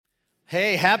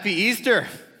Hey, happy Easter.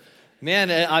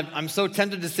 Man, I'm so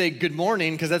tempted to say good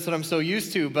morning because that's what I'm so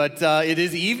used to, but it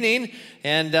is evening,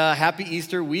 and happy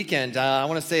Easter weekend. I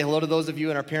want to say hello to those of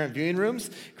you in our parent viewing rooms.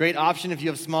 Great option if you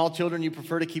have small children you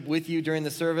prefer to keep with you during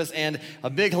the service, and a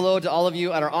big hello to all of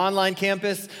you at our online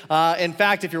campus. In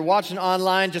fact, if you're watching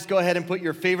online, just go ahead and put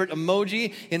your favorite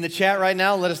emoji in the chat right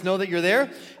now. Let us know that you're there.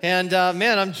 And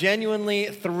man, I'm genuinely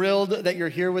thrilled that you're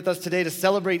here with us today to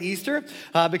celebrate Easter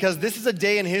because this is a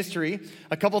day in history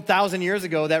a couple thousand years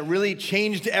ago that really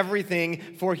changed everything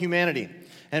for humanity.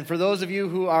 And for those of you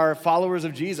who are followers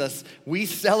of Jesus, we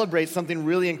celebrate something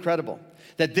really incredible,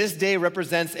 that this day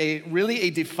represents really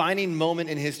a defining moment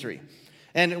in history.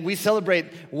 And we celebrate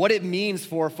what it means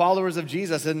for followers of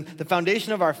Jesus. And the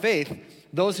foundation of our faith,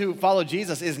 those who follow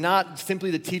Jesus, is not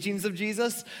simply the teachings of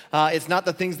Jesus. It's not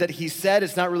the things that he said.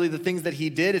 It's not really the things that he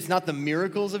did. It's not the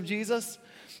miracles of Jesus.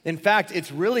 In fact,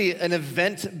 it's really an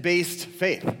event-based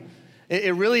faith.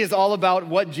 It really is all about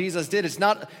what Jesus did. It's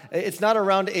not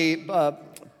around a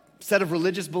set of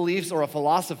religious beliefs or a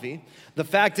philosophy. The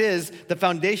fact is, the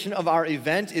foundation of our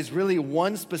event is really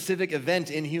one specific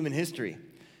event in human history.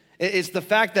 It's the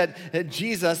fact that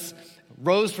Jesus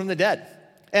rose from the dead.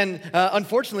 And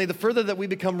unfortunately, the further that we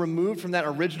become removed from that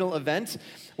original event,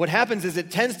 what happens is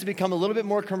it tends to become a little bit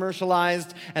more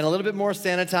commercialized and a little bit more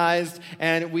sanitized,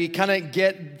 and we kind of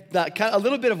get a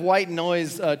little bit of white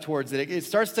noise towards it. It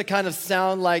starts to kind of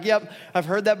sound like, yep, I've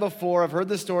heard that before, I've heard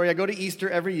the story, I go to Easter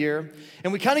every year,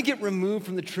 and we kind of get removed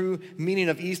from the true meaning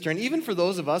of Easter. And even for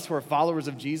those of us who are followers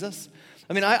of Jesus,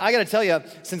 I mean, I got to tell you,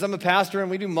 since I'm a pastor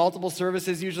and we do multiple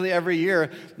services usually every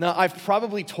year, now I've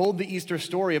probably told the Easter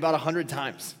story about 100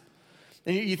 times.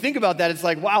 And you think about that, it's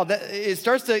like, wow, it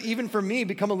starts to, even for me,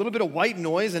 become a little bit of white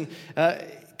noise, and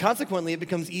consequently, it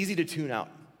becomes easy to tune out.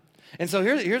 And so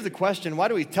here's the question: why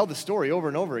do we tell the story over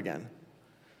and over again?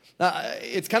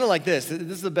 It's kind of like this. This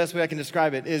is the best way I can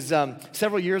describe it, is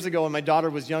several years ago when my daughter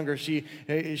was younger, she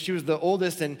was the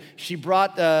oldest, and she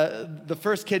brought the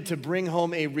first kid to bring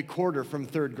home a recorder from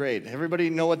third grade.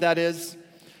 Everybody know what that is?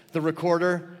 The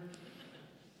recorder?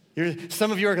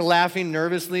 Some of you are laughing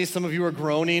nervously, some of you are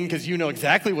groaning because you know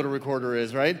exactly what a recorder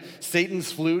is, right?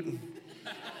 Satan's flute.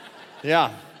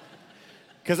 Yeah.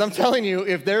 Because I'm telling you,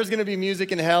 if there's going to be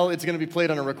music in hell, it's going to be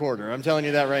played on a recorder. I'm telling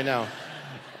you that right now.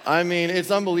 I mean, it's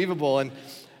unbelievable. And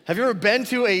have you ever been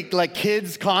to a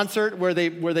kids concert where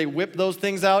they whip those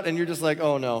things out and you're just like,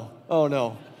 oh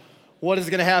no, what is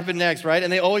going to happen next, right?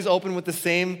 And they always open with the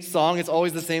same song. It's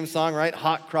always the same song, right?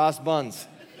 Hot cross buns.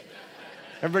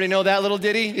 Everybody know that little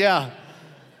ditty? Yeah.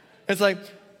 It's like,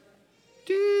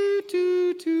 do,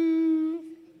 do, do,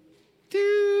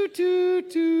 do, do,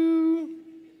 do.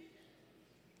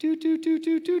 Do, do, do,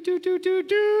 do, do, do, do,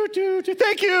 do, do, do.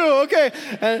 Thank you. Okay.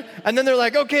 And then they're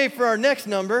like, okay, for our next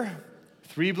number,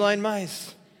 Three Blind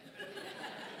Mice.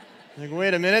 Like,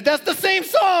 wait a minute, that's the same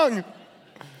song.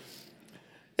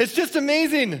 It's just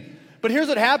amazing. But here's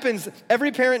what happens.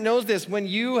 Every parent knows this. When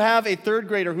you have a third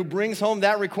grader who brings home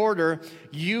that recorder,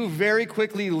 you very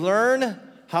quickly learn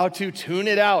how to tune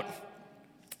it out.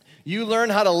 You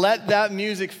learn how to let that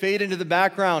music fade into the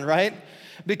background, right?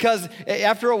 Because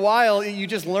after a while, you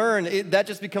just learn, that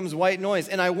just becomes white noise.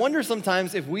 And I wonder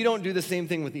sometimes if we don't do the same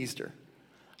thing with Easter.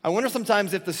 I wonder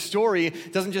sometimes if the story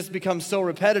doesn't just become so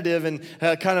repetitive and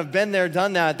kind of been there,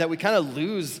 done that we kind of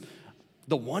lose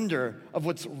the wonder of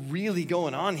what's really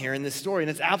going on here in this story. And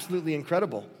it's absolutely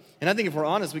incredible. And I think if we're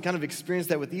honest, we kind of experienced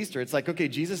that with Easter. It's like, okay,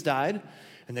 Jesus died,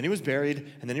 and then he was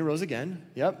buried, and then he rose again.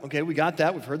 Yep, okay, we got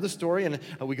that. We've heard the story, and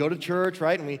we go to church,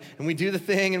 right? And we do the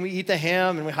thing, and we eat the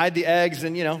ham, and we hide the eggs,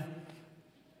 and,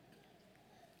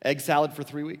 egg salad for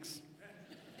 3 weeks.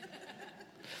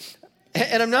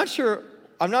 And I'm not sure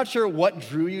what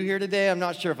drew you here today. I'm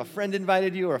not sure if a friend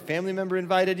invited you or a family member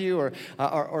invited you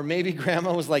or maybe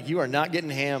grandma was like, you are not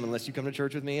getting ham unless you come to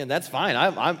church with me, and that's fine.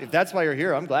 If that's why you're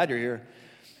here, I'm glad you're here.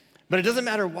 But it doesn't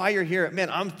matter why you're here. Man,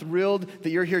 I'm thrilled that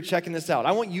you're here checking this out.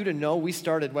 I want you to know we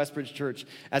started Westbridge Church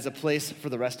as a place for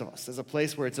the rest of us, as a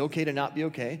place where it's okay to not be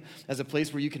okay, as a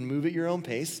place where you can move at your own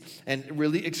pace and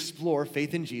really explore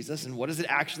faith in Jesus and what does it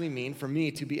actually mean for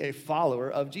me to be a follower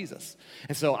of Jesus.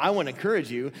 And so I want to encourage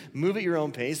you, move at your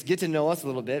own pace, get to know us a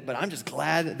little bit, but I'm just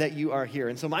glad that you are here.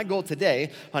 And so my goal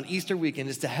today on Easter weekend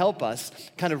is to help us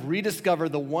kind of rediscover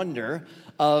the wonder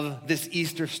of this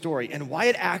Easter story and why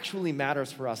it actually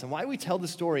matters for us and why we tell the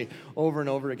story over and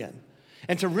over again.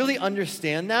 And to really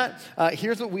understand that,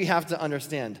 here's what we have to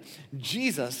understand.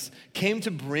 Jesus came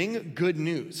to bring good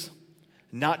news,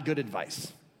 not good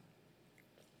advice.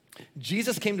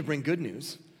 Jesus came to bring good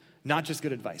news, not just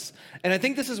good advice. And I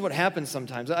think this is what happens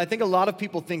sometimes. I think a lot of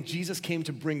people think Jesus came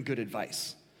to bring good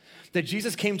advice. That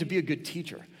Jesus came to be a good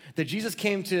teacher. That Jesus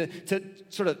came to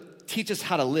sort of teach us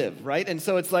how to live, right? And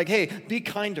so it's like, hey, be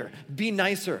kinder, be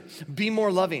nicer, be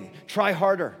more loving, try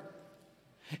harder.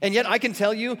 And yet I can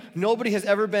tell you, nobody has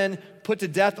ever been put to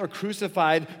death or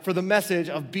crucified for the message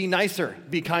of be nicer,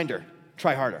 be kinder,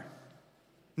 try harder.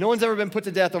 No one's ever been put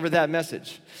to death over that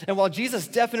message. And while Jesus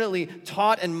definitely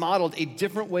taught and modeled a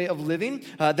different way of living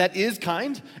that is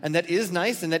kind and that is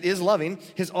nice and that is loving,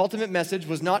 his ultimate message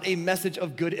was not a message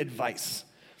of good advice.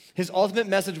 His ultimate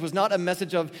message was not a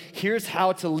message of here's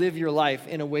how to live your life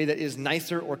in a way that is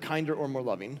nicer or kinder or more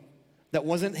loving. That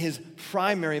wasn't his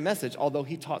primary message, although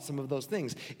he taught some of those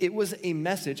things. It was a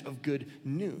message of good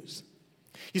news.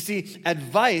 You see,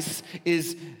 advice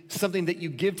is something that you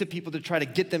give to people to try to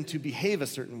get them to behave a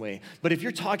certain way. But if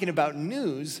you're talking about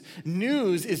news,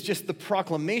 news is just the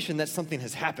proclamation that something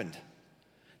has happened.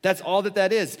 That's all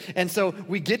that is. And so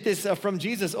we get this from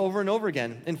Jesus over and over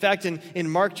again. In fact, in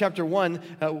Mark chapter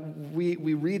 1, we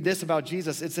read this about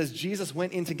Jesus. It says, Jesus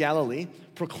went into Galilee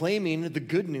proclaiming the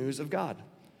good news of God.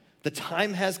 The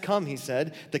time has come, he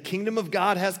said. The kingdom of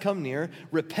God has come near.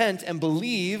 Repent and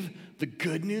believe the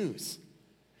good news.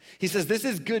 He says, this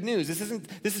is good news.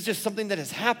 This is just something that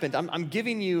has happened. I'm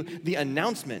giving you the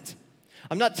announcement.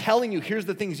 I'm not telling you, here's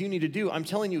the things you need to do. I'm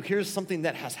telling you, here's something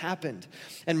that has happened.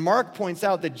 And Mark points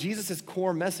out that Jesus'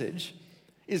 core message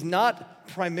is not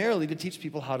primarily to teach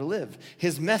people how to live.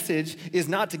 His message is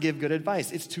not to give good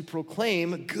advice. It's to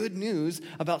proclaim good news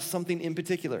about something in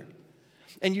particular.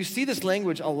 And you see this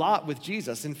language a lot with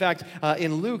Jesus. In fact,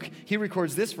 in Luke, he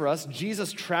records this for us.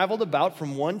 Jesus traveled about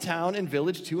from one town and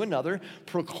village to another,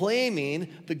 proclaiming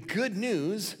the good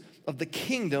news of the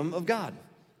kingdom of God.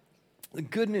 The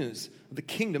good news of the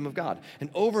kingdom of God. And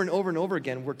over and over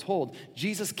again, we're told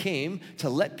Jesus came to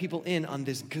let people in on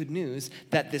this good news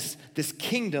that this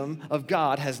kingdom of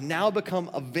God has now become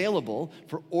available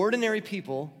for ordinary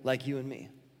people like you and me.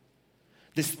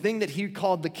 This thing that he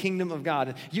called the kingdom of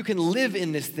God. You can live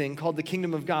in this thing called the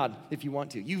kingdom of God if you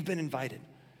want to. You've been invited.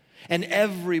 And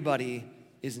everybody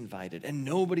is invited, and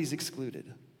nobody's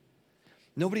excluded.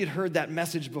 Nobody had heard that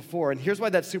message before, and here's why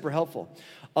that's super helpful.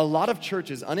 A lot of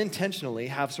churches unintentionally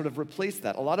have sort of replaced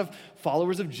that. A lot of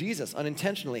followers of Jesus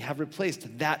unintentionally have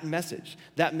replaced that message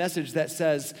that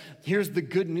says, here's the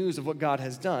good news of what God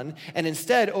has done. And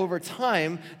instead, over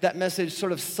time, that message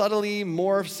sort of subtly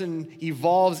morphs and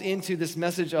evolves into this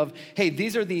message of, hey,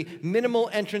 these are the minimal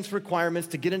entrance requirements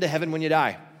to get into heaven when you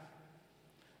die.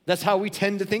 That's how we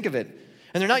tend to think of it.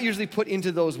 And they're not usually put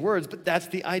into those words, but that's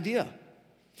the idea.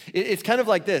 It's kind of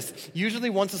like this. Usually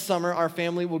once a summer, our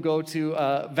family will go to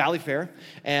Valley Fair,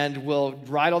 and we'll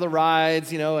ride all the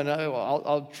rides, and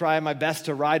I'll try my best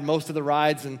to ride most of the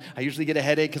rides, and I usually get a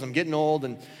headache because I'm getting old.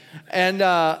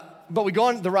 But we go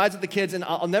on the rides with the kids, and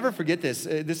I'll never forget this.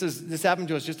 This happened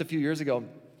to us just a few years ago.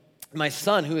 My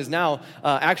son, who is now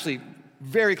actually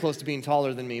very close to being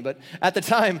taller than me, but at the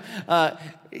time,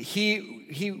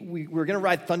 we were going to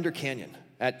ride Thunder Canyon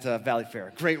at Valley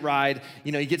Fair. Great ride.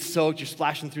 You get soaked, you're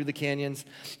splashing through the canyons.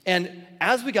 And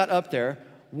as we got up there,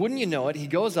 wouldn't you know it, he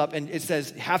goes up and it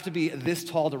says, have to be this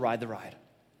tall to ride the ride.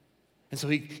 And so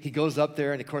he goes up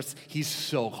there, and of course, he's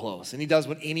so close. And he does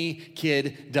what any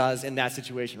kid does in that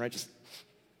situation, right? Just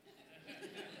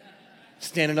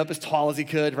standing up as tall as he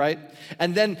could, right?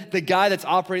 And then the guy that's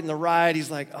operating the ride, he's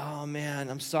like, oh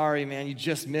man, I'm sorry, man, you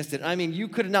just missed it. I mean, you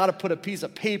could not have put a piece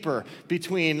of paper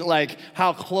between like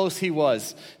how close he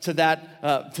was to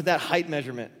that height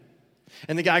measurement.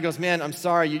 And the guy goes, man, I'm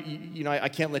sorry, I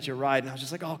can't let you ride. And I was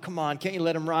just like, oh, come on, can't you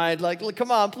let him ride? Like,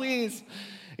 come on, please.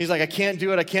 He's like, I can't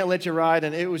do it, I can't let you ride.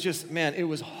 And it was just, man, it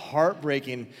was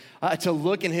heartbreaking to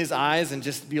look in his eyes and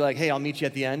just be like, hey, I'll meet you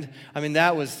at the end. I mean,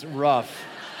 that was rough.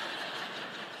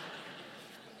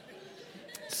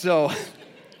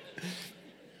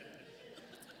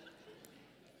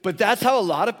 But that's how a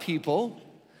lot of people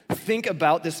think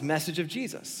about this message of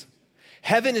Jesus.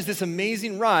 Heaven is this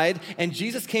amazing ride, and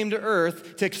Jesus came to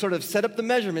earth to sort of set up the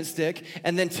measurement stick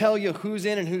and then tell you who's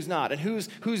in and who's not, and who's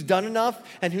done enough,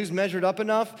 and who's measured up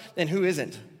enough, and who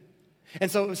isn't. And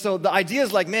so the idea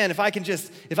is like, man, if I could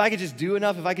just do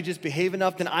enough, if I could just behave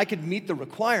enough, then I could meet the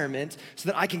requirement so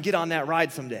that I can get on that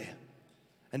ride someday.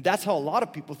 And that's how a lot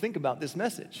of people think about this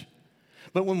message.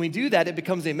 But when we do that, it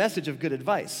becomes a message of good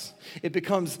advice. It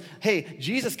becomes, hey,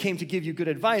 Jesus came to give you good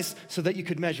advice so that you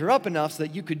could measure up enough, so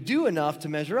that you could do enough to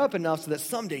measure up enough so that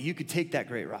someday you could take that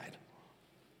great ride.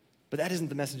 But that isn't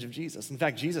the message of Jesus. In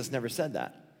fact, Jesus never said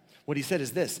that. What he said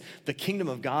is this: the kingdom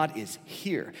of God is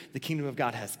here. The kingdom of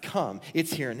God has come.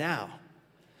 It's here now.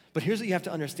 But here's what you have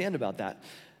to understand about that.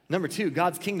 Number two,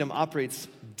 God's kingdom operates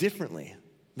differently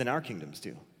than our kingdoms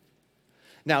do.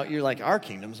 Now, you're like, our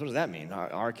kingdoms, what does that mean,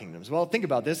 our kingdoms? Well, think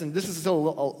about this, and this is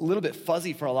still a little bit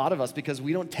fuzzy for a lot of us because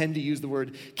we don't tend to use the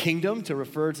word kingdom to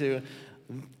refer to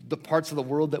the parts of the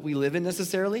world that we live in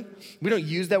necessarily. We don't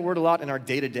use that word a lot in our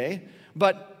day-to-day.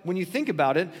 But when you think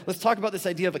about it, let's talk about this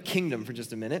idea of a kingdom for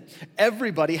just a minute.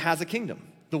 Everybody has a kingdom,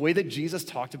 the way that Jesus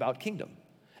talked about kingdom.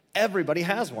 Everybody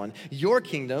has one. Your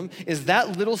kingdom is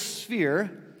that little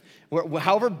sphere,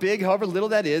 however big, however little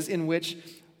that is, in which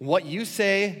what you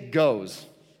say goes.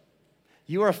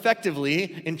 You are effectively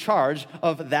in charge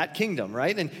of that kingdom,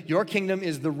 right? And your kingdom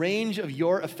is the range of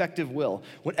your effective will.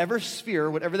 Whatever sphere,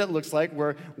 whatever that looks like,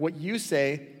 where what you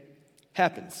say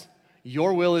happens.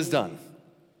 Your will is done.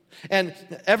 And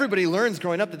everybody learns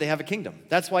growing up that they have a kingdom.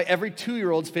 That's why every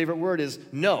 2-year-old's favorite word is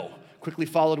no, quickly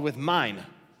followed with mine.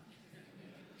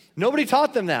 Nobody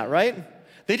taught them that, right?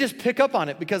 They just pick up on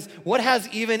it because what has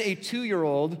even a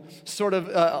 2-year-old sort of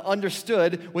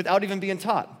understood without even being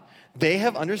taught? They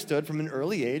have understood from an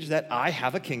early age that I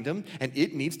have a kingdom and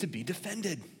it needs to be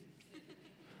defended.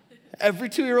 Every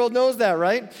 2-year-old knows that,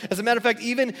 right? As a matter of fact,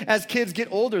 even as kids get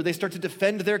older, they start to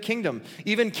defend their kingdom.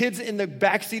 Even kids in the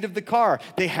backseat of the car,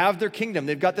 they have their kingdom.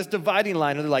 They've got this dividing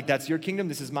line, and they're like, that's your kingdom,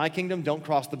 this is my kingdom, don't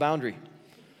cross the boundary.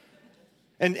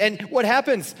 And what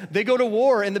happens? They go to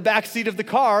war in the backseat of the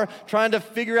car trying to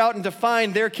figure out and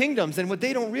define their kingdoms. And what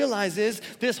they don't realize is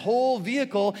this whole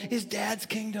vehicle is Dad's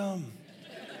kingdom.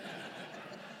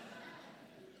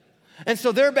 And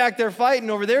so they're back there fighting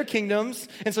over their kingdoms.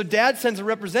 And so Dad sends a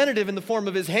representative in the form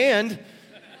of his hand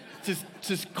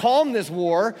to calm this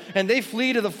war. And they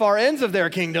flee to the far ends of their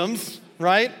kingdoms,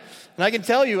 right? And I can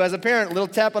tell you, as a parent, a little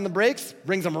tap on the brakes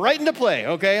brings them right into play,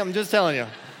 okay? I'm just telling you.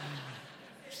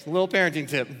 Just a little parenting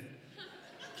tip.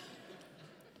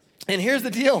 And here's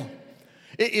the deal.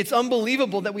 It's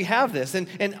unbelievable that we have this.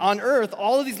 And on earth,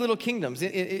 all of these little kingdoms,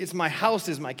 it's my house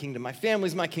is my kingdom, my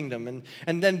family's my kingdom.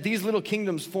 And then these little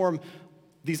kingdoms form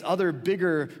these other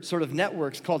bigger sort of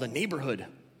networks called a neighborhood.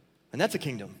 And that's a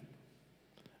kingdom.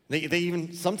 They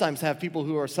even sometimes have people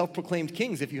who are self-proclaimed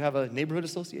kings if you have a neighborhood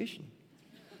association.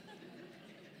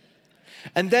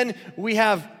 And then we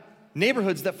have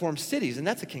neighborhoods that form cities, and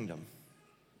that's a kingdom.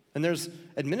 And there's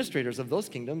administrators of those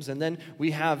kingdoms, and then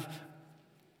we have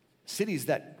cities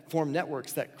that form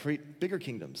networks that create bigger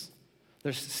kingdoms.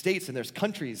 There's states and there's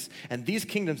countries, and these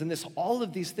kingdoms and all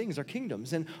of these things are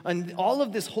kingdoms. And all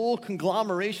of this whole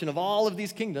conglomeration of all of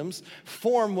these kingdoms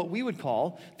form what we would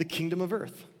call the kingdom of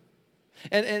earth.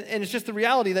 And it's just the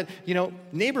reality that,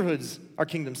 neighborhoods are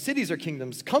kingdoms, cities are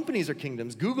kingdoms, companies are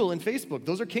kingdoms, Google and Facebook,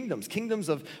 those are kingdoms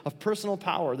of personal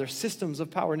power. They're systems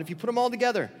of power. And if you put them all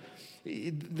together,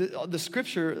 the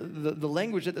scripture, the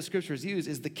language that the scriptures use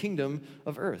is the kingdom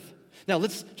of earth. Now,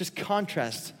 let's just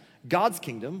contrast God's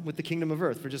kingdom with the kingdom of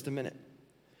earth for just a minute.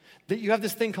 That you have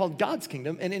this thing called God's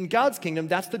kingdom, and in God's kingdom,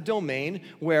 that's the domain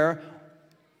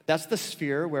that's the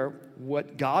sphere where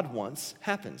what God wants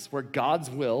happens, where God's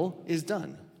will is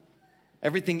done.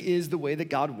 Everything is the way that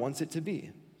God wants it to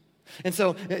be. And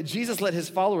so Jesus let his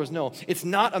followers know it's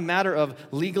not a matter of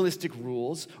legalistic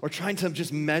rules or trying to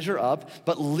just measure up,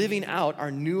 but living out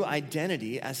our new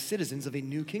identity as citizens of a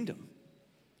new kingdom.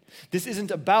 This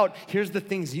isn't about, here's the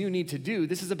things you need to do.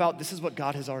 This is about, this is what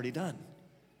God has already done.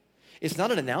 It's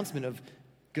not an announcement of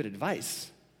good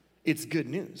advice. It's good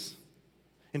news.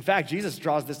 In fact, Jesus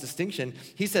draws this distinction.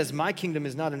 He says, my kingdom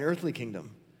is not an earthly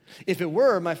kingdom. If it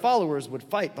were, my followers would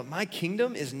fight, but my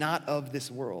kingdom is not of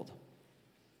this world.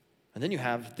 And then you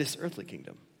have this earthly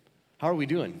kingdom. How are we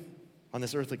doing on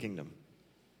this earthly kingdom?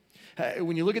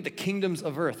 When you look at the kingdoms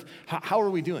of earth, how are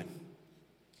we doing?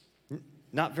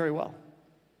 Not very well.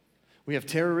 We have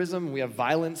terrorism, we have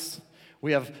violence,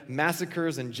 we have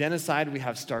massacres and genocide, we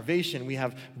have starvation, we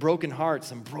have broken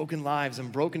hearts and broken lives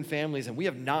and broken families, and we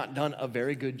have not done a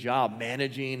very good job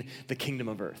managing the kingdom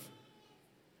of earth.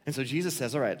 And so Jesus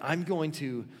says, all right, I'm going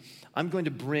to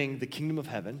bring the kingdom of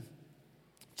heaven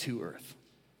to earth.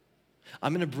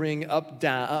 I'm going to bring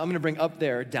up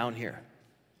there down here.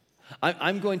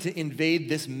 I'm going to invade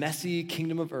this messy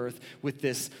kingdom of earth with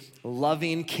this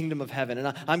loving kingdom of heaven.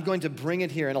 And I'm going to bring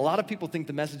it here. And a lot of people think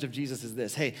the message of Jesus is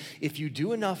this: hey, if you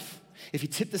do enough, if you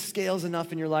tip the scales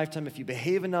enough in your lifetime, if you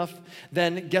behave enough,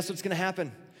 then guess what's going to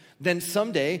happen? Then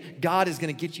someday God is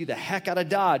going to get you the heck out of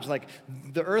Dodge. Like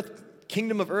the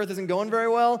kingdom of earth isn't going very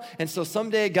well. And so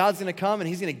someday God's going to come and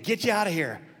he's going to get you out of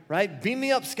here, right? Beam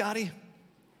me up, Scotty.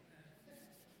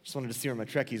 Just wanted to see where my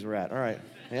Trekkies were at. All right.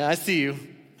 Yeah, I see you.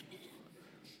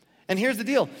 And here's the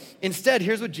deal. Instead,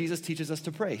 here's what Jesus teaches us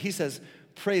to pray. He says,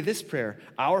 pray this prayer: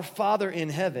 Our Father in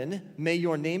heaven, may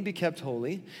your name be kept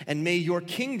holy, and may your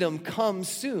kingdom come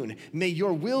soon. May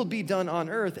your will be done on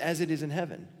earth as it is in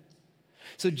heaven.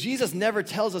 So Jesus never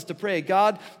tells us to pray,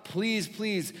 God, please,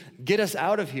 please get us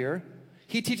out of here.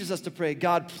 He teaches us to pray,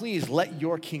 God, please let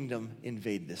your kingdom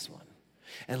invade this one.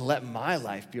 And let my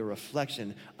life be a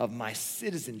reflection of my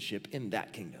citizenship in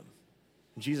that kingdom.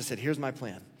 And Jesus said, here's my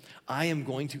plan. I am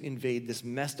going to invade this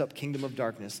messed up kingdom of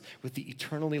darkness with the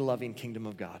eternally loving kingdom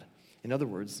of God. In other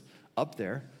words, up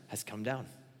there has come down.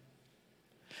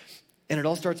 And it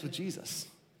all starts with Jesus.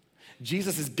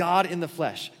 Jesus is God in the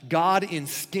flesh, God in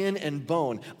skin and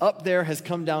bone. Up there has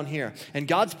come down here. And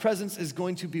God's presence is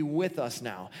going to be with us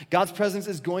now. God's presence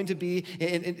is going to be,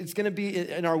 it's going to be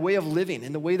in our way of living,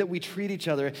 in the way that we treat each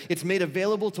other. It's made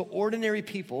available to ordinary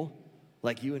people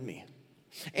like you and me.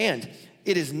 And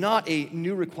it is not a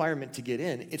new requirement to get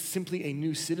in. It's simply a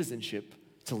new citizenship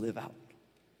to live out.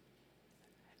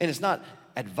 And it's not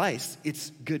advice, it's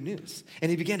good news.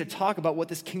 And he began to talk about what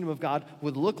this kingdom of God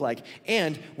would look like.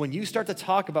 And when you start to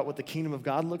talk about what the kingdom of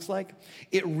God looks like,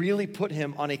 it really put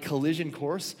him on a collision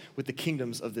course with the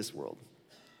kingdoms of this world.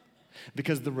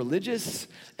 Because the religious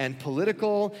and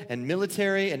political and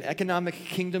military and economic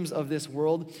kingdoms of this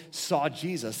world saw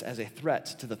Jesus as a threat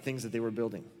to the things that they were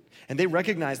building. And they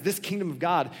recognized this kingdom of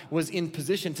God was in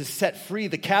position to set free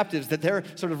the captives that their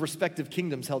sort of respective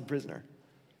kingdoms held prisoner.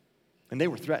 And they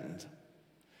were threatened.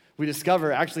 We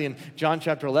discover, actually in John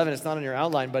chapter 11, it's not on your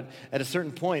outline, but at a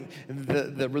certain point,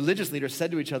 the religious leaders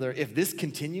said to each other, if this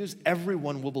continues,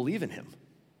 everyone will believe in him.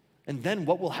 And then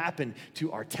what will happen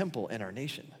to our temple and our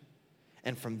nation?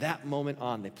 And from that moment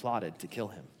on, they plotted to kill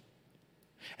him.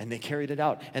 And they carried it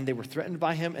out. And they were threatened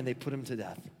by him, and they put him to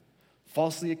death.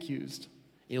 Falsely accused,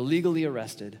 illegally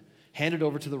arrested, handed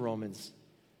over to the Romans,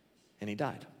 and he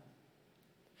died.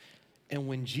 And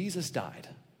when Jesus died,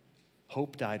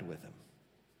 hope died with him.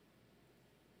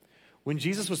 When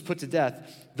Jesus was put to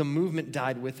death, the movement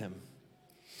died with him.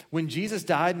 When Jesus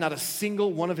died, not a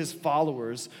single one of his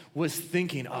followers was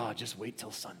thinking, just wait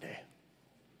till Sunday.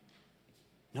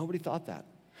 Nobody thought that.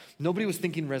 Nobody was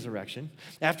thinking resurrection.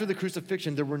 After the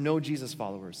crucifixion, there were no Jesus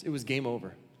followers. It was game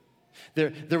over.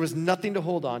 There was nothing to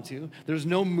hold on to. There was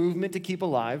no movement to keep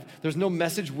alive. There's no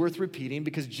message worth repeating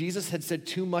because Jesus had said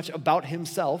too much about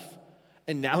himself,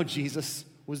 and now Jesus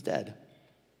was dead.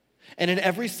 And in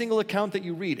every single account that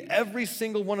you read, every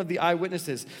single one of the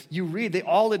eyewitnesses you read, they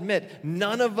all admit,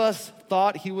 none of us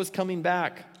thought he was coming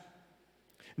back.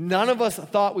 None of us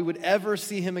thought we would ever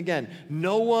see him again.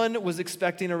 No one was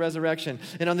expecting a resurrection.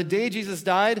 And on the day Jesus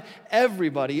died,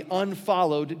 everybody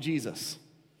unfollowed Jesus.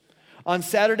 On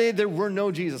Saturday, there were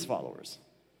no Jesus followers.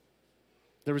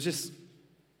 There was just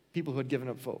people who had given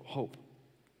up hope.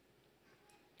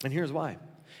 And here's why.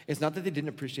 It's not that they didn't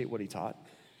appreciate what he taught.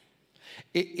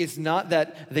 It's not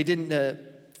that they didn't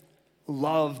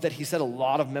love that he said a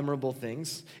lot of memorable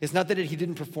things. It's not that he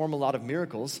didn't perform a lot of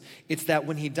miracles. It's that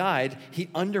when he died, he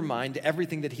undermined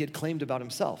everything that he had claimed about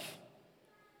himself.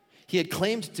 He had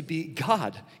claimed to be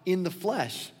God in the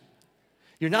flesh.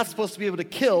 You're not supposed to be able to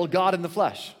kill God in the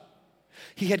flesh.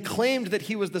 He had claimed that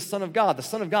he was the Son of God. The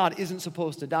Son of God isn't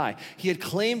supposed to die. He had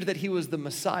claimed that he was the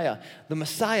Messiah. The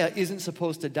Messiah isn't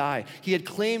supposed to die. He had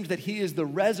claimed that he is the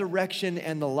resurrection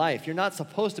and the life. You're not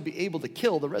supposed to be able to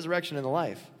kill the resurrection and the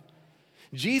life.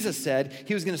 Jesus said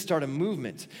he was going to start a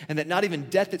movement and that not even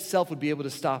death itself would be able to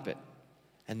stop it.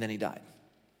 And then he died.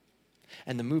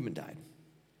 And the movement died.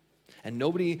 And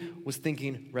nobody was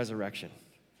thinking resurrection.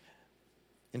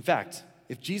 In fact,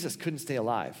 if Jesus couldn't stay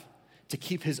alive to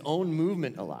keep his own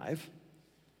movement alive,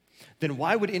 then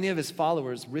why would any of his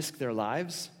followers risk their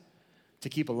lives to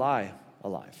keep a lie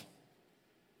alive?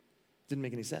 Didn't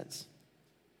make any sense.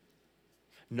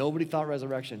 Nobody thought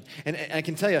resurrection. And I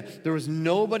can tell you, there was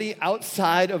nobody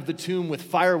outside of the tomb with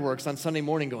fireworks on Sunday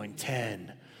morning going,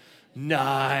 10,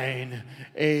 9,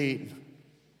 8.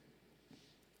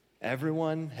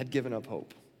 Everyone had given up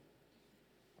hope.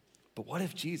 But what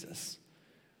if Jesus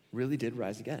really did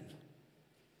rise again?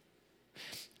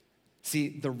 See,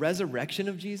 the resurrection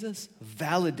of Jesus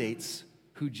validates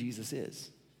who Jesus is.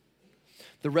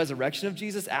 The resurrection of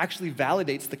Jesus actually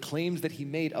validates the claims that he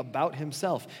made about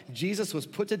himself. Jesus was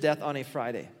put to death on a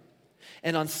Friday.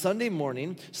 And on Sunday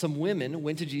morning, some women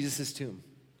went to Jesus' tomb.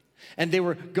 And they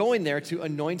were going there to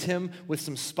anoint him with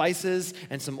some spices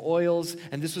and some oils.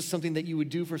 And this was something that you would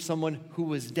do for someone who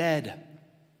was dead.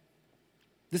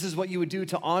 This is what you would do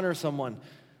to honor someone.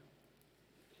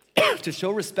 To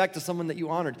show respect to someone that you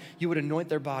honored, you would anoint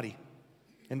their body.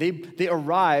 And they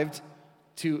arrived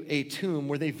to a tomb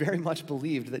where they very much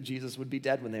believed that Jesus would be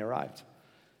dead when they arrived.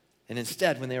 And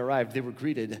instead, when they arrived, they were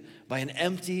greeted by an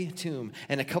empty tomb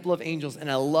and a couple of angels. And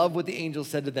I love what the angels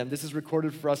said to them. This is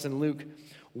recorded for us in Luke.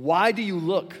 Why do you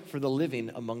look for the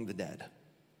living among the dead?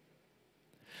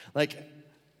 Like,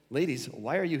 Ladies,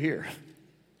 why are you here?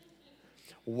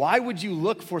 Why would you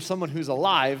look for someone who's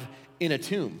alive in a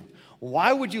tomb?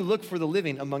 Why would you look for the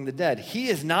living among the dead? He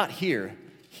is not here.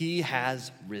 He has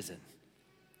risen.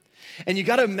 And you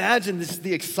got to imagine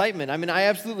the excitement. I mean, I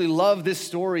absolutely love this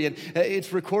story, and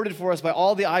it's recorded for us by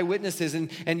all the eyewitnesses,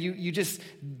 and you just,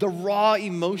 the raw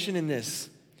emotion in this.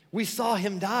 We saw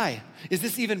him die. Is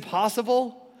this even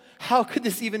possible? How could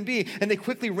this even be? And they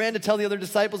quickly ran to tell the other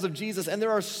disciples of Jesus, and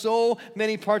there are so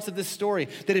many parts of this story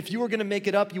that if you were going to make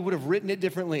it up, you would have written it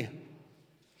differently.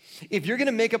 If you're going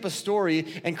to make up a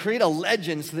story and create a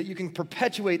legend so that you can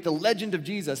perpetuate the legend of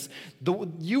Jesus,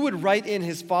 you would write in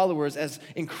his followers as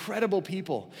incredible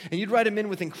people. And you'd write them in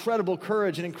with incredible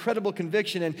courage and incredible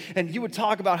conviction. And you would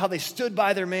talk about how they stood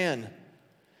by their man.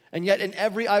 And yet in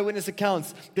every eyewitness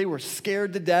accounts, they were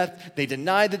scared to death. They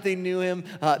denied that they knew him.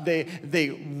 They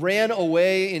ran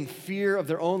away in fear of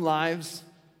their own lives.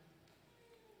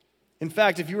 In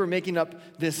fact, if you were making up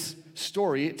this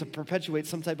story to perpetuate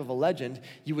some type of a legend,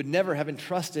 you would never have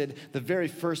entrusted the very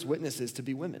first witnesses to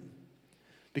be women.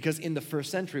 Because in the first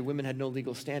century, women had no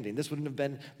legal standing. This wouldn't have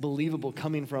been believable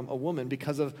coming from a woman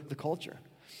because of the culture.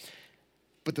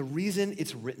 But the reason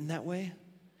it's written that way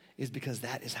is because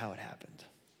that is how it happened.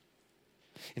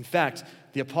 In fact,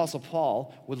 the Apostle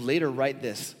Paul would later write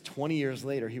this, 20 years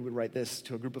later, he would write this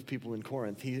to a group of people in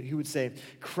Corinth. He would say,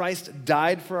 Christ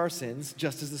died for our sins,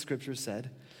 just as the scriptures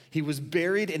said. He was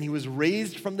buried and he was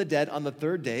raised from the dead on the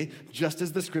third day, just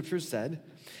as the scriptures said.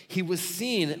 He was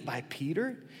seen by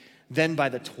Peter, then by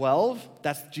the 12,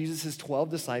 that's Jesus'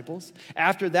 12 disciples.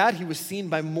 After that, he was seen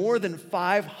by more than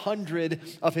 500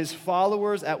 of his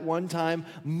followers at one time,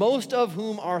 most of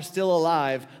whom are still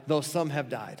alive, though some have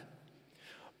died.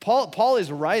 Paul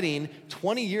is writing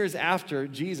 20 years after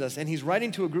Jesus, and he's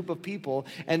writing to a group of people,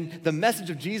 and the message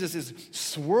of Jesus is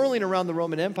swirling around the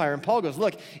Roman Empire. And Paul goes,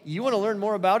 look, you want to learn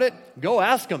more about it? Go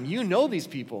ask them. You know these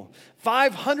people.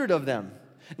 500 of them.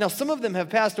 Now, some of them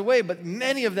have passed away, but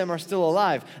many of them are still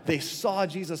alive. They saw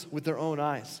Jesus with their own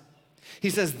eyes. He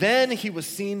says, then he was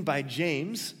seen by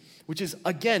James, which is,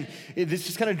 again, this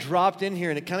just kind of dropped in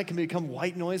here, and it kind of can become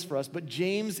white noise for us, but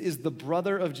James is the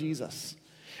brother of Jesus.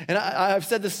 And I've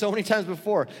said this so many times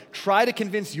before. Try to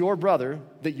convince your brother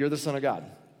that you're the Son of God.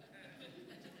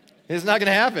 It's not going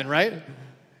to happen, right?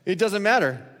 It doesn't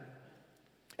matter.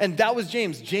 And that was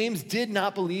James. James did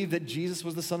not believe that Jesus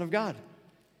was the Son of God.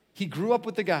 He grew up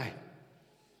with the guy.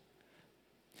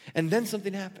 And then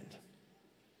something happened.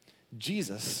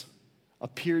 Jesus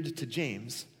appeared to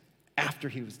James after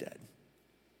he was dead.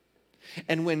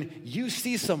 And when you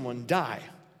see someone die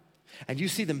and you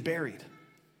see them buried,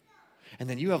 and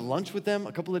then you have lunch with them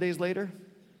a couple of days later,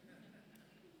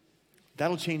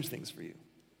 that'll change things for you.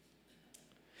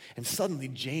 And suddenly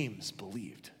James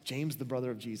believed. James, the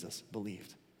brother of Jesus,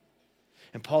 believed.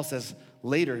 And Paul says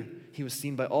later he was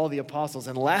seen by all the apostles,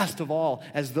 and last of all,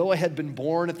 as though I had been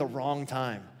born at the wrong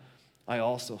time, I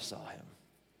also saw him.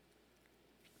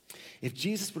 If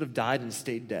Jesus would have died and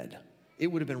stayed dead, it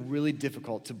would have been really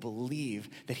difficult to believe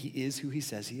that he is who he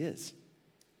says he is.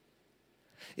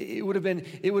 It would have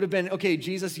been, okay,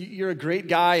 Jesus, you're a great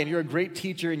guy and you're a great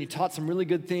teacher and you taught some really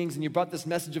good things and you brought this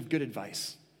message of good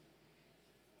advice.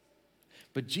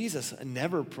 But Jesus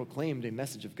never proclaimed a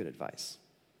message of good advice.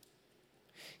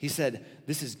 He said,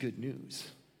 this is good news.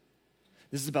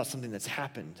 This is about something that's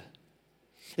happened.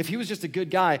 If he was just a good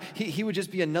guy, he would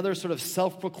just be another sort of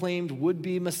self-proclaimed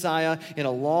would-be Messiah in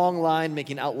a long line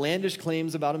making outlandish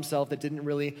claims about himself that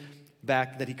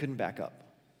he couldn't back up.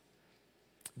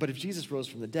 But if Jesus rose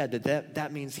from the dead,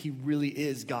 that means he really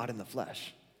is God in the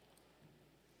flesh.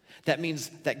 That means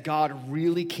that God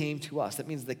really came to us. That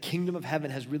means the kingdom of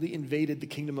heaven has really invaded the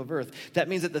kingdom of earth. That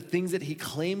means that the things that he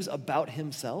claims about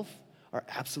himself are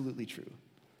absolutely true.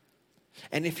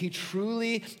 And if he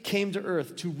truly came to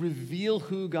earth to reveal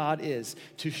who God is,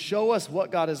 to show us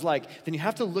what God is like, then you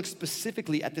have to look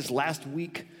specifically at this last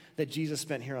week that Jesus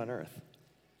spent here on earth.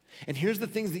 And here's the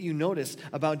things that you notice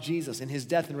about Jesus and his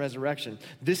death and resurrection.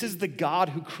 This is the God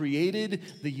who created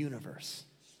the universe.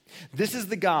 This is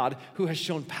the God who has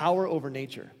shown power over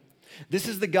nature. This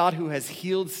is the God who has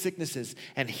healed sicknesses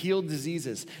and healed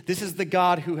diseases. This is the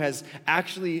God who has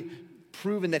actually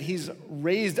proven that he's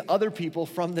raised other people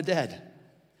from the dead.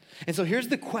 And so here's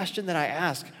the question that I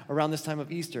ask around this time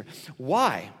of Easter.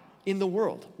 Why in the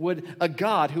world would a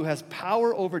God who has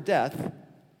power over death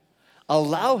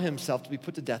allow himself to be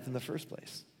put to death in the first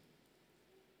place?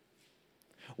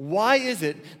 Why is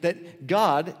it that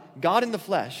God in the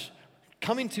flesh,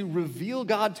 coming to reveal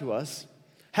God to us,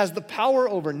 has the power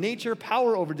over nature,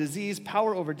 power over disease,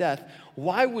 power over death?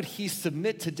 Why would he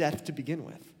submit to death to begin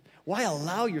with? Why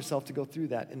allow yourself to go through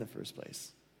that in the first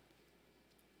place?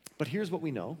 But here's what we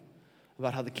know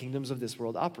about how the kingdoms of this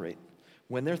world operate.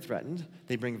 When they're threatened,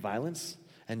 they bring violence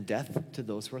and death to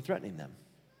those who are threatening them.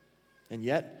 And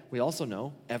yet, we also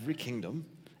know every kingdom,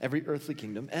 every earthly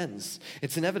kingdom ends.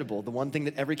 It's inevitable. The one thing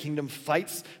that every kingdom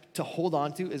fights to hold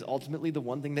on to is ultimately the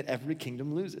one thing that every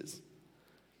kingdom loses.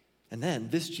 And then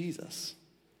this Jesus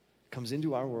comes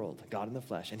into our world, God in the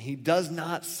flesh, and he does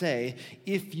not say,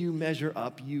 if you measure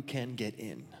up, you can get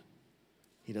in.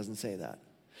 He doesn't say that.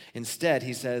 Instead,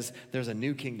 he says, there's a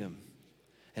new kingdom,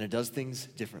 and it does things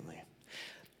differently.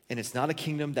 And it's not a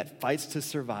kingdom that fights to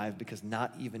survive because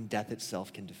not even death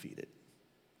itself can defeat it.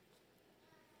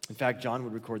 In fact, John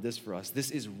would record this for us.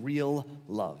 This is real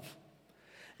love.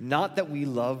 Not that we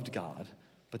loved God,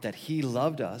 but that he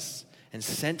loved us and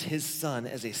sent his son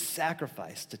as a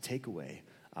sacrifice to take away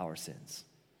our sins.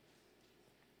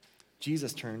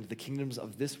 Jesus turned the kingdoms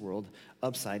of this world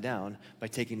upside down by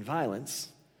taking violence,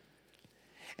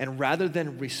 and rather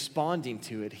than responding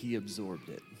to it, he absorbed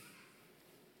it.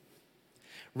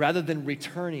 Rather than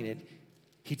returning it,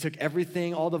 he took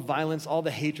everything, all the violence, all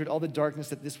the hatred, all the darkness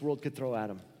that this world could throw at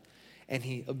him, and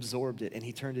he absorbed it, and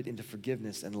he turned it into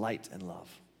forgiveness and light and love.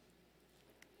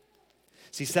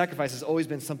 See, sacrifice has always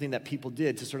been something that people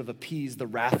did to sort of appease the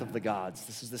wrath of the gods.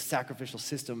 This is the sacrificial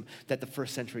system that the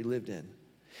first century lived in.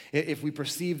 If we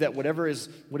perceive that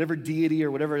whatever deity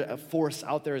or whatever force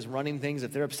out there is running things,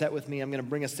 if they're upset with me, I'm going to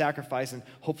bring a sacrifice and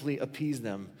hopefully appease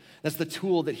them. That's the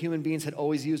tool that human beings had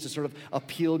always used to sort of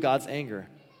appeal God's anger.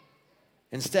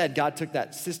 Instead, God took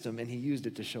that system and he used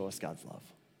it to show us God's love.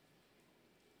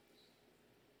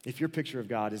 If your picture of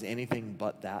God is anything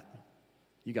but that,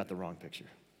 you got the wrong picture.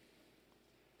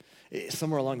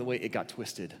 Somewhere along the way, it got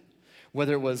twisted.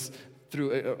 Whether it was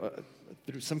through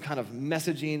some kind of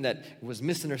messaging that was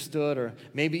misunderstood, or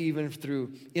maybe even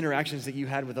through interactions that you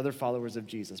had with other followers of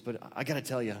Jesus. But I got to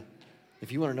tell you,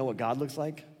 if you want to know what God looks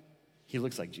like, he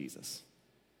looks like Jesus.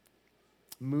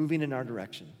 Moving in our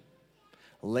direction,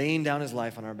 laying down his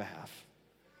life on our behalf,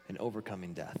 and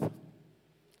overcoming death.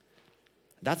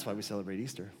 That's why we celebrate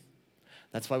Easter.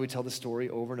 That's why we tell the story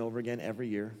over and over again every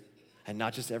year. And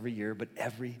not just every year, but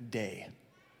every day.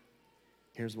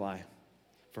 Here's why.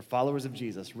 For followers of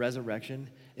Jesus, resurrection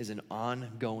is an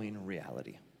ongoing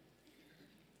reality.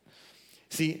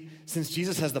 See, since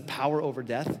Jesus has the power over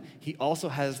death, he also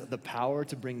has the power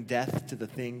to bring death to the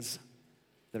things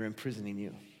that are imprisoning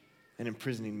you and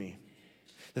imprisoning me.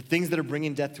 The things that are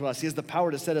bringing death to us. He has the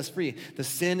power to set us free. The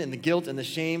sin and the guilt and the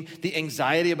shame, the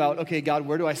anxiety about, okay, God,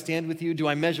 where do I stand with you? Do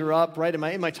I measure up, right?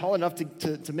 Am I tall enough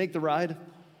to make the ride?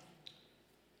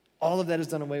 All of that is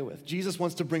done away with. Jesus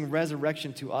wants to bring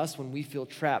resurrection to us when we feel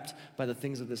trapped by the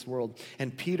things of this world.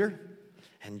 And Peter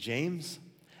and James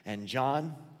and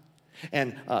John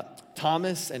and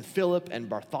Thomas and Philip and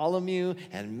Bartholomew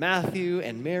and Matthew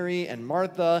and Mary and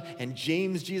Martha and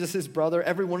James, Jesus' brother,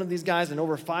 every one of these guys and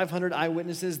over 500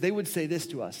 eyewitnesses, they would say this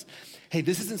to us. Hey,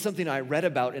 this isn't something I read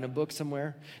about in a book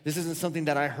somewhere. This isn't something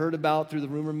that I heard about through the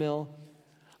rumor mill.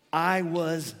 I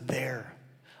was there.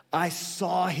 I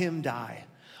saw him die.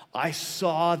 I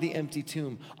saw the empty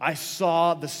tomb. I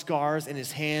saw the scars in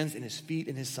his hands, in his feet,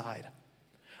 in his side.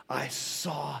 I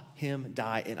saw him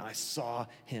die, and I saw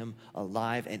him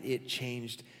alive, and it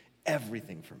changed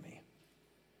everything for me.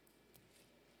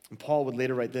 And Paul would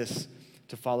later write this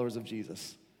to followers of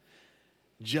Jesus.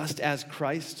 Just as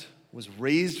Christ was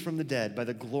raised from the dead by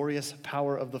the glorious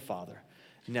power of the Father,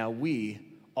 now we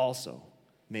also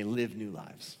may live new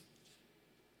lives.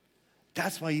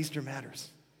 That's why Easter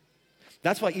matters.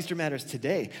 That's why Easter matters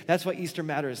today. That's why Easter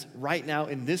matters right now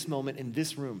in this moment, in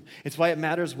this room. It's why it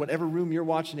matters whatever room you're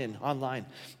watching in online.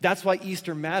 That's why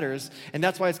Easter matters, and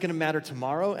that's why it's going to matter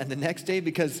tomorrow and the next day,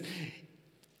 because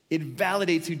it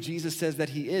validates who Jesus says that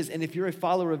he is. And if you're a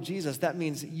follower of Jesus, that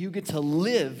means you get to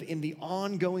live in the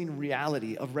ongoing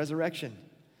reality of resurrection.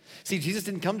 See, Jesus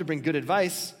didn't come to bring good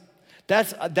advice.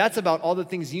 That's about all the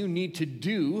things you need to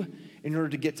do in order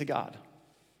to get to God.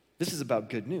 This is about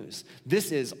good news.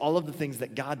 This is all of the things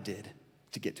that God did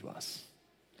to get to us.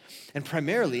 And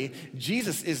primarily,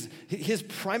 his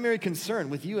primary concern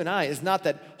with you and I is not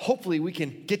that hopefully we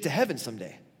can get to heaven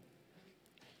someday.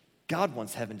 God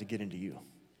wants heaven to get into you.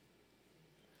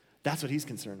 That's what he's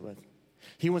concerned with.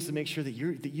 He wants to make sure that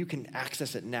you can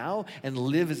access it now and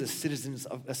live as a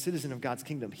citizen of God's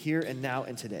kingdom here and now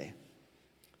and today.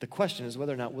 The question is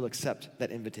whether or not we'll accept that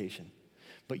invitation.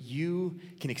 But you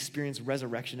can experience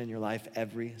resurrection in your life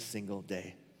every single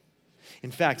day.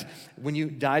 In fact, when you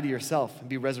die to yourself and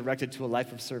be resurrected to a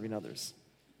life of serving others,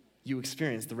 you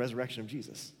experience the resurrection of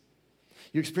Jesus.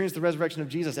 You experience the resurrection of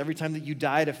Jesus every time that you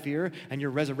die to fear and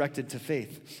you're resurrected to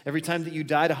faith. Every time that you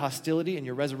die to hostility and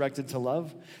you're resurrected to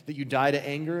love. That you die to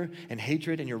anger and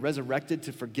hatred and you're resurrected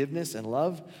to forgiveness and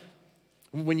love.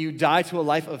 When you die to a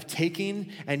life of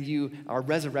taking and you are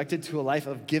resurrected to a life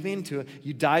of giving,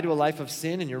 you die to a life of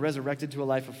sin and you're resurrected to a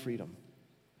life of freedom.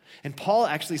 And Paul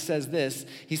actually says this.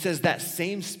 He says that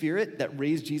same Spirit that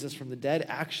raised Jesus from the dead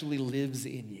actually lives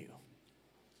in you.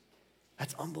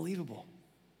 That's unbelievable.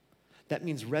 That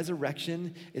means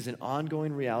resurrection is an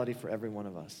ongoing reality for every one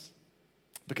of us.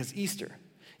 Because Easter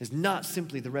is not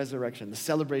simply the resurrection, the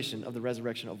celebration of the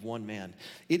resurrection of one man.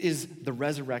 It is the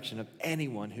resurrection of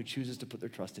anyone who chooses to put their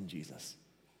trust in Jesus.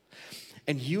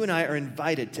 And you and I are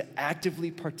invited to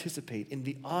actively participate in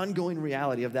the ongoing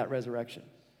reality of that resurrection.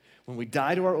 When we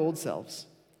die to our old selves,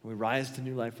 and we rise to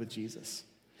new life with Jesus.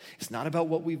 It's not about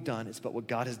what we've done, it's about what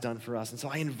God has done for us. And so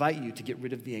I invite you to get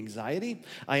rid of the anxiety.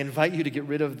 I invite you to get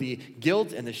rid of the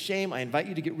guilt and the shame. I invite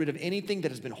you to get rid of anything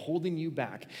that has been holding you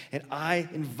back. And I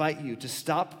invite you to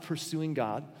stop pursuing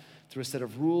God through a set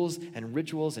of rules and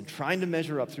rituals and trying to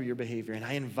measure up through your behavior. And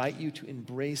I invite you to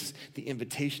embrace the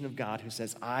invitation of God who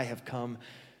says, I have come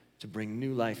to bring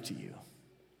new life to you.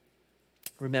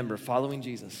 Remember, following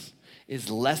Jesus is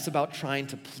less about trying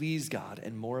to please God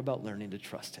and more about learning to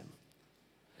trust him.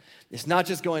 It's not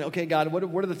just going, okay, God, what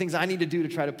are the things I need to do to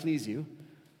try to please you?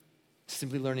 It's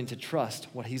simply learning to trust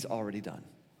what he's already done.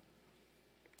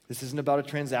 This isn't about a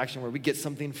transaction where we get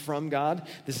something from God.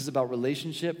 This is about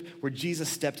relationship where Jesus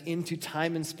stepped into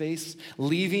time and space,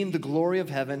 leaving the glory of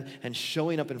heaven and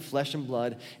showing up in flesh and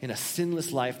blood in a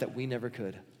sinless life that we never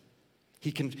could.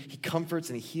 He comforts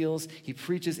and he heals, he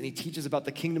preaches and he teaches about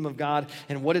the kingdom of God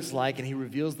and what it's like, and he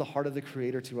reveals the heart of the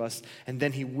Creator to us, and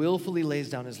then he willfully lays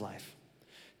down his life.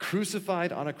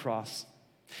 Crucified on a cross,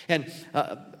 and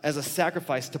as a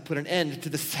sacrifice to put an end to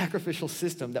the sacrificial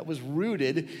system that was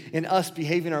rooted in us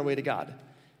behaving our way to God.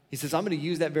 He says, I'm going to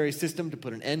use that very system to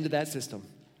put an end to that system.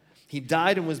 He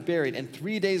died and was buried, and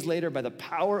 3 days later, by the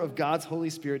power of God's Holy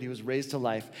Spirit, he was raised to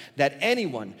life, that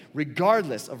anyone,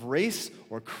 regardless of race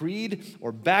or creed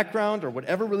or background or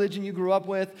whatever religion you grew up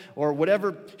with or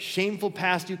whatever shameful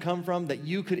past you come from, that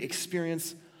you could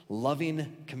experience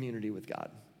loving community with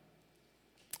God.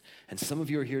 And some of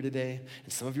you are here today,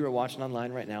 and some of you are watching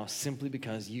online right now simply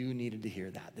because you needed to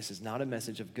hear that. This is not a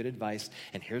message of good advice,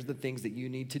 and here's the things that you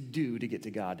need to do to get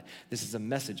to God. This is a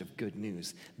message of good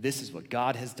news. This is what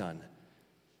God has done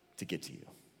to get to you.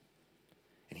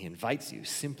 And he invites you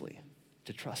simply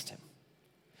to trust him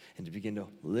and to begin to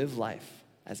live life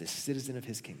as a citizen of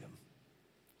his kingdom.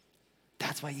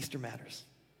 That's why Easter matters.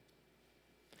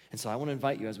 And so I want to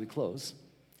invite you as we close.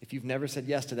 If you've never said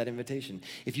yes to that invitation,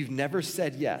 if you've never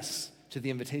said yes to the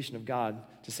invitation of God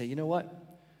to say, you know what?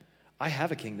 I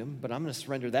have a kingdom, but I'm going to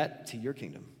surrender that to your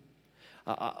kingdom.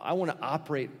 I want to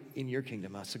operate in your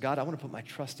kingdom. So God, I want to put my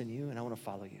trust in you and I want to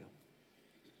follow you.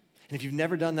 And if you've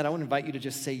never done that, I want to invite you to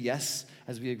just say yes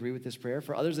as we agree with this prayer.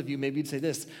 For others of you, maybe you'd say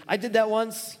this, I did that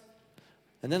once,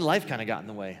 and then life kind of got in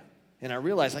the way. And I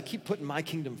realized I keep putting my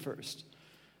kingdom first.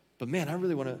 But man, I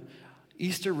really want to,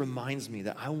 Easter reminds me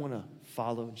that I want to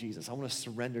follow Jesus. I want to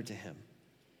surrender to him.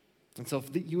 And so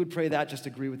if you would pray that, just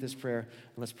agree with this prayer,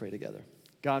 and let's pray together.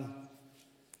 God,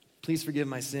 please forgive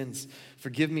my sins.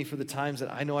 Forgive me for the times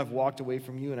that I know I've walked away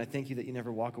from you, and I thank you that you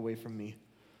never walk away from me.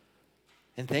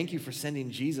 And thank you for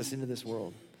sending Jesus into this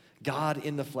world, God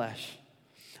in the flesh,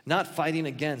 not fighting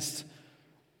against,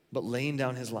 but laying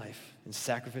down his life in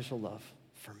sacrificial love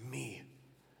for me.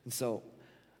 And so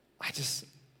I just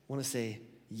want to say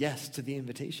yes to the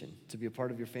invitation to be a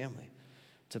part of your family,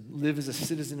 to live as a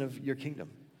citizen of your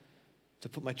kingdom, to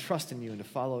put my trust in you and to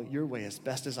follow your way as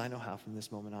best as I know how from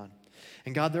this moment on.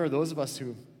 And God, there are those of us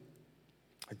who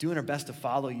are doing our best to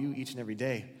follow you each and every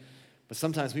day, but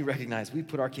sometimes we recognize we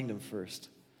put our kingdom first.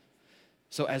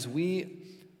 So as we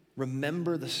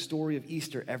remember the story of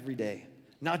Easter every day,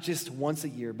 not just once a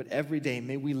year, but every day,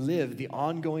 may we live the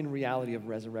ongoing reality of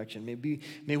resurrection. May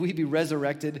we be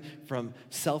resurrected from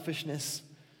selfishness.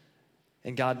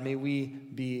 And God, may we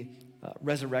be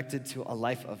resurrected to a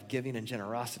life of giving and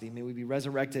generosity. May we be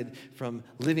resurrected from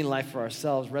living life for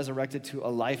ourselves, resurrected to a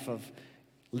life of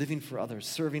living for others,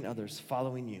 serving others,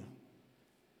 following you.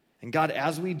 And God,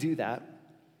 as we do that,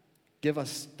 give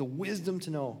us the wisdom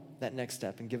to know that next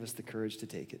step and give us the courage to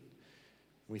take it.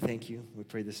 We thank you. We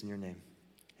pray this in your name.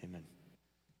 Amen.